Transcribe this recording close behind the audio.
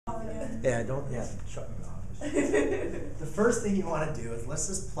Yeah, shut me off. The first thing you want to do is let's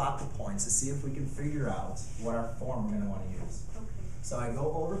just plot the points to see if we can figure out what our form we're going to want to use. Okay. So I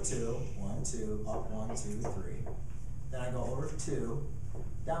go over 2, 1, 2, up 1, 2, 3. Then I go over 2,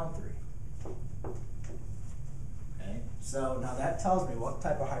 down 3. Okay, so now that tells me what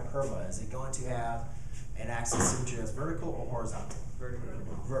type of hyperbola. Is it going to have an axis of symmetry that's vertical or horizontal? Vertical.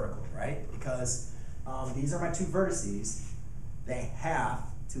 Vertical, right? Because these are my two vertices. They have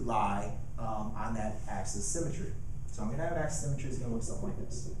to lie on that axis of symmetry. So I'm going to have an axis of symmetry that's going to look something like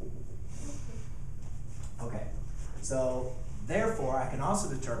this. Okay, so therefore I can also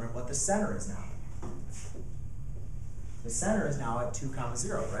determine what the center is now. The center is now at 2,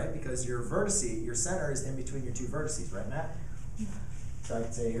 0, right? Because your center is in between your two vertices, right, Matt? So I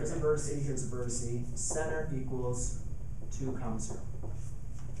can say here's a vertice, center equals 2, 0.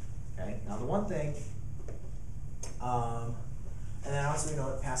 Okay, now the one thing, and then also we know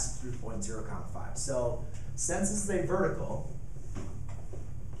it passes through point 0, 5. So since this is a vertical,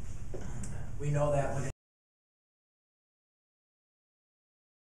 we know that when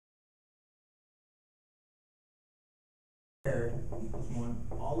squared equals 1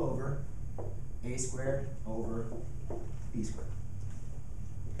 all over a squared over b squared.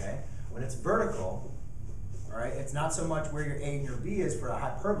 Okay? When it's vertical, all right, it's not so much where your a and your b is for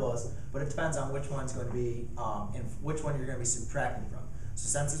hyperbolas, but it depends on which one's going to be, and which one you're going to be subtracting from. So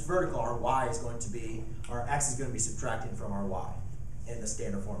since it's vertical, our y is going to be, our x is going to be subtracting from our y in the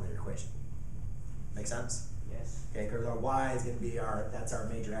standard form of the equation. Make sense? Yes. Okay, because our y is going to be that's our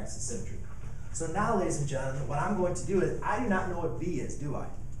major axis of symmetry. So now, ladies and gentlemen, what I'm going to do is, I do not know what b is, do I?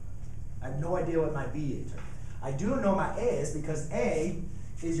 I have no idea what my b is. I do know my a is because a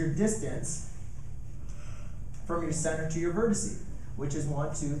is your distance from your center to your vertice, which is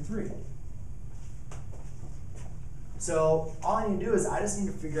 1, 2, 3. So all I need to do is I just need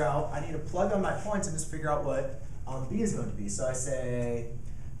to figure out, I need to plug on my points and just figure out what b is going to be. So I say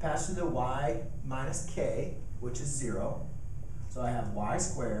pass through the y minus k, which is 0. So I have y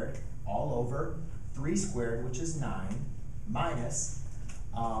squared all over 3 squared, which is 9, minus,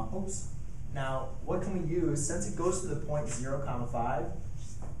 now what can we use? Since it goes to the point 0, 5,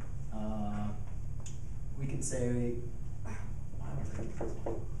 we can say,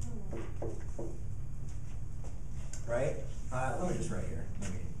 right? Let me just write here.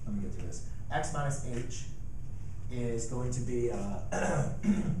 Let me get through this. X minus h is going to be,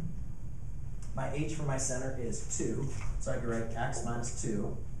 my h for my center is 2, so I can write x minus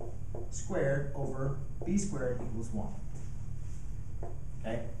 2 squared over b squared equals 1.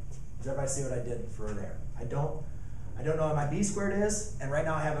 Okay? Does everybody see what I did for there? I don't know what my b squared is, and right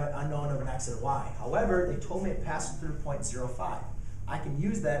now I have an unknown of an x and a y. However, they told me it passes through point 0,5. I can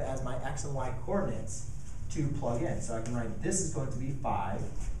use that as my x and y coordinates to plug in. So I can write this is going to be 5,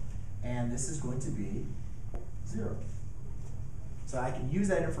 and this is going to be 0. So I can use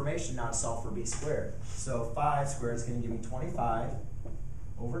that information now to solve for b squared. So 5 squared is going to give me 25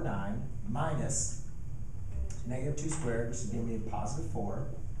 over 9 minus negative 2 squared, which is going to be positive 4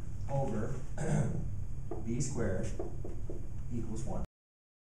 over b squared equals 1.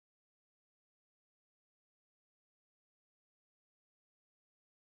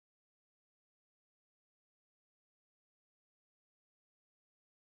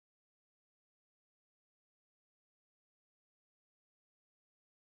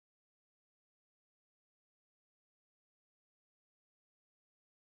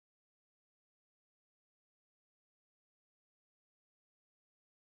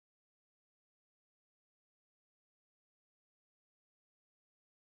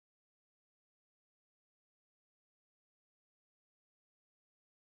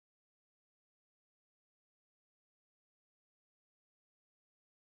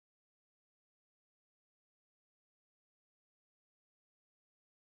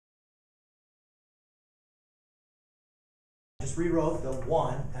 Just rewrote the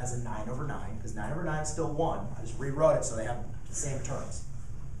 1 as a 9 over 9, because 9 over 9 is still 1. I just rewrote it so they have the same terms.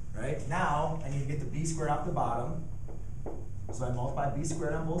 Right? Now, I need to get the b squared off the bottom. So I multiply b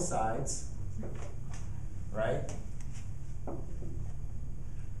squared on both sides. Right?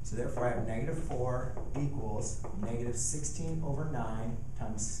 So therefore I have negative 4 equals negative 16 over 9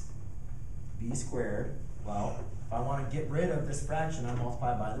 times b squared. Well, if I want to get rid of this fraction, I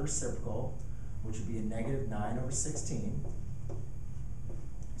multiply by the reciprocal, which would be a negative 9 over 16.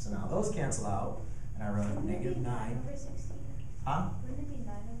 So now those cancel out, and I wrote negative 9. Over 16? Huh? Wouldn't it be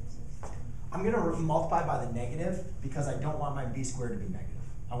 9 over 16? I'm going to multiply by the negative because I don't want my b squared to be negative.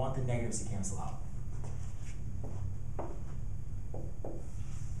 I want the negatives to cancel out.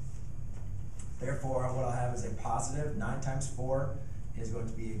 Therefore, what I'll have is a positive 9 times 4 is going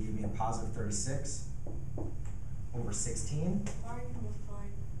to be give me a positive 36 over 16. Why are you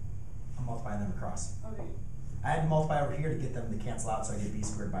multiplying? I'm multiplying them across. Okay, I had to multiply over here to get them to cancel out, so I get b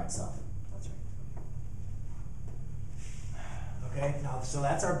squared by itself. that's right. Okay, now so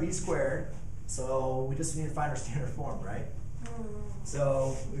that's our b squared. So we just need to find our standard form, right?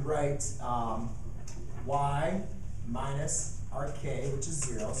 So we write y minus our k, which is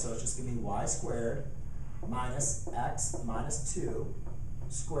 0, so it's just going to be y squared minus x minus 2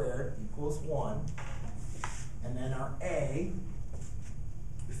 squared equals 1. And then our a,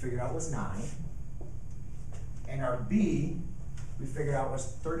 we figured out was 9. And our b, we figured out was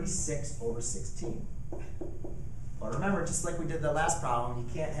 36 over 16. But remember, just like we did the last problem, you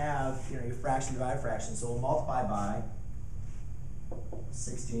can't have your fraction divide fraction, so we'll multiply by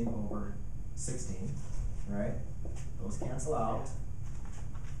 16 over 16, right? Those cancel out.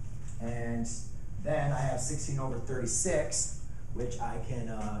 And then I have 16 over 36, which I can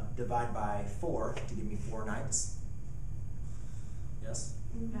divide by 4 to give me 4/9. Yes?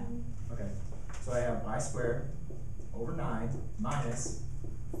 Okay. So I have y squared over 9 minus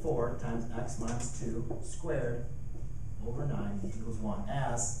 4 times x minus 2 squared over 9 equals 1.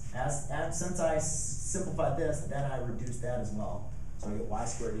 Since I simplified this, then I reduced that as well. So I get y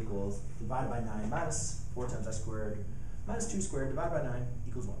squared equals divided by 9 minus 4 times x squared minus 2 squared divided by 9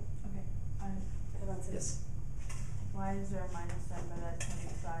 equals 1. Okay, Yes. why is there a minus sign by that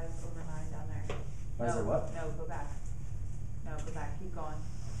 25 over 9 down there? Why is there what? No, go back. No, go back, keep going,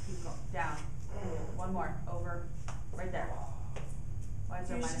 down. One more, over, right there. Why is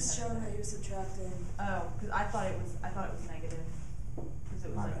there a You're minus just sign showing there? that you're subtracting. Oh, cause I thought it was negative, cause it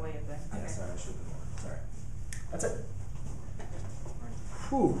was like way up there, okay. Yeah, sorry, I should have been more. Sorry. That's it.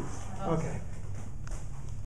 Whew. Oh. Okay.